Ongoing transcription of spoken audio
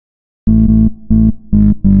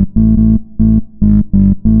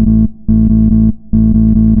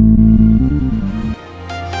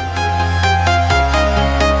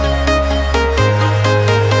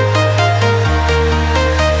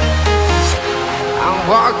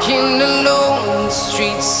Walking alone, the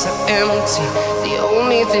streets are empty. The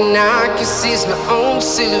only thing I can see is my own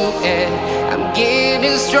silhouette. I'm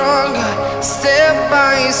getting stronger, step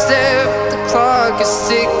by step. The clock is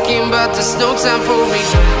ticking, but there's no time for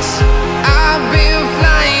regrets. I've been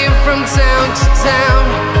flying from town to town,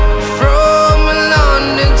 from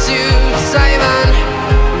London to Taiwan.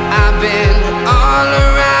 I've been all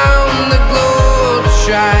around the globe,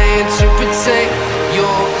 trying to protect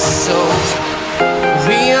your soul.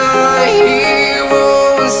 We are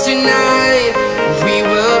heroes tonight. We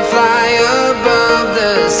will fly above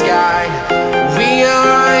the sky. We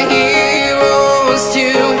are heroes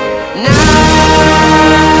tonight.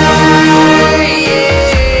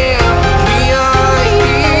 Yeah. We are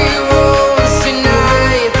heroes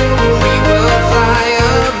tonight. We will fly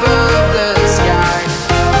above the sky.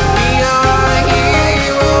 We are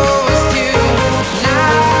heroes tonight.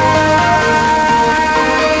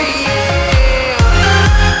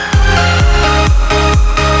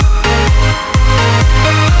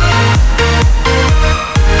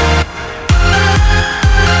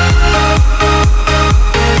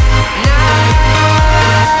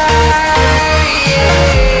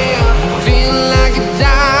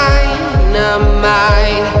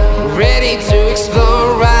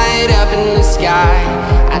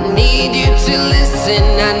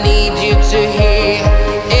 I need you to hear,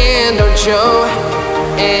 and don't show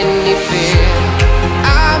any fear.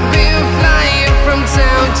 I've been flying from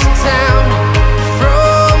town to town,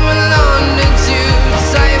 from London to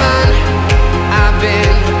Taiwan. I've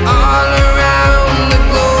been all around the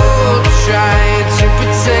globe, trying to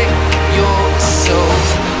protect your soul.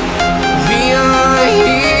 We are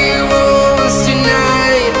heroes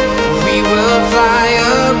tonight. We will fly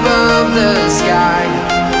above the sky.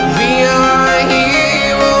 We are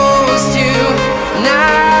heroes tonight.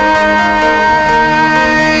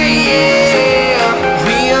 Yeah.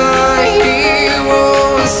 We are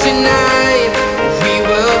heroes tonight. We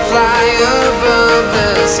will fly above the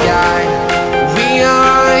sky. We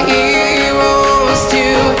are heroes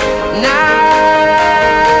tonight.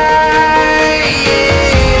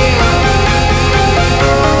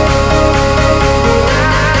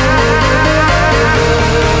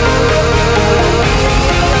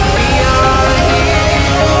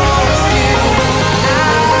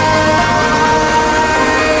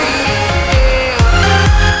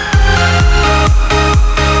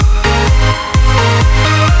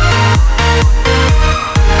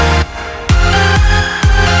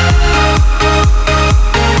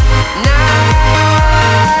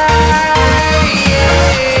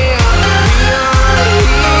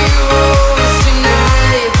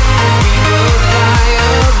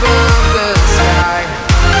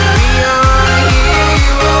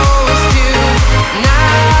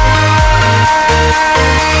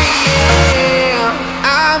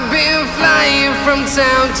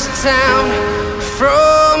 Town,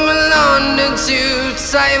 from London to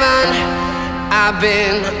Taiwan. I've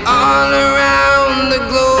been all around the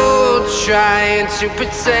globe, trying to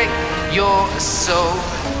protect your soul.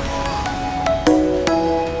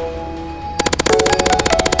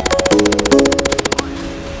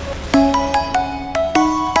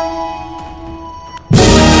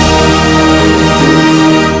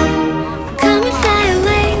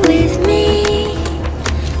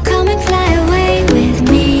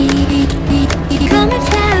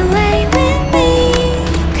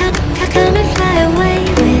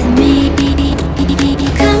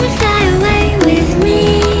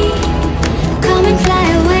 Fly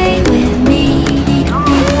away.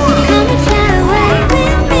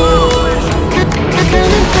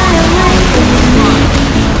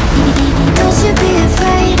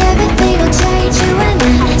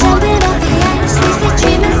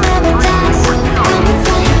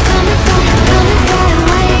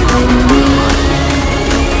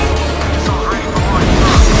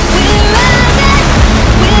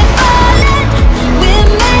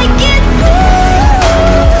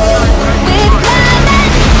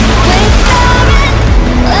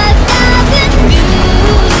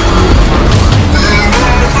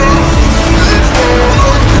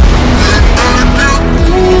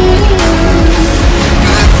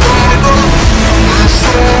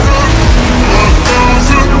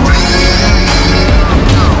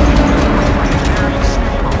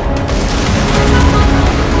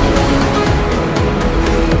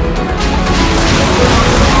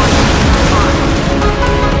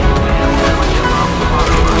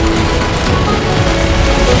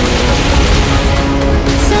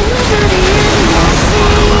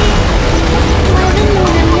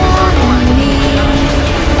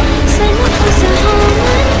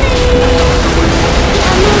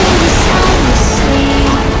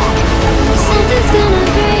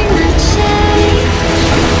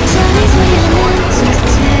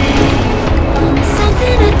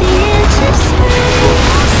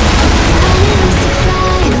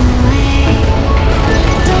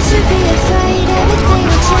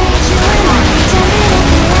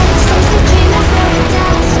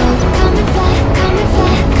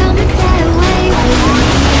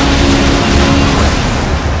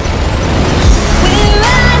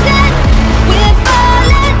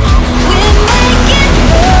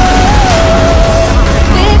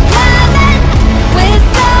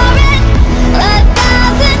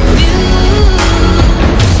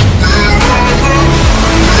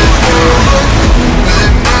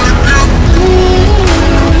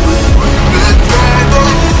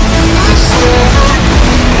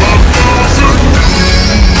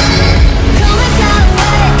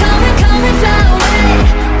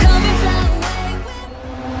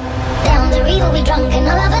 river, we drunk, and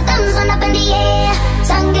all of our thumbs went up in the air.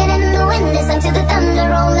 Singing in the wind, listen to the thunder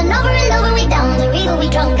rolling over and over. We down the river, we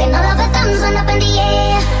drunk, and all of our thumbs went up in the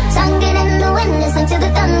air. Singing in the wind, listen to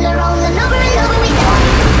the thunder rolling over and over. We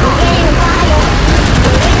down.